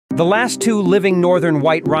The last two living northern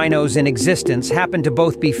white rhinos in existence happen to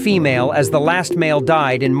both be female, as the last male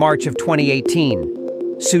died in March of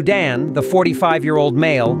 2018. Sudan, the 45-year-old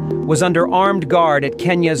male, was under armed guard at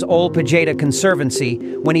Kenya's Ol Pejeta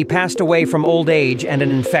Conservancy when he passed away from old age and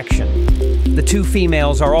an infection. The two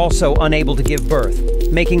females are also unable to give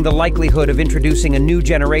birth, making the likelihood of introducing a new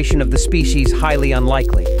generation of the species highly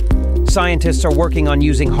unlikely. Scientists are working on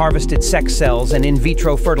using harvested sex cells and in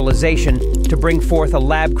vitro fertilization to bring forth a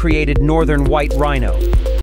lab-created northern white rhino.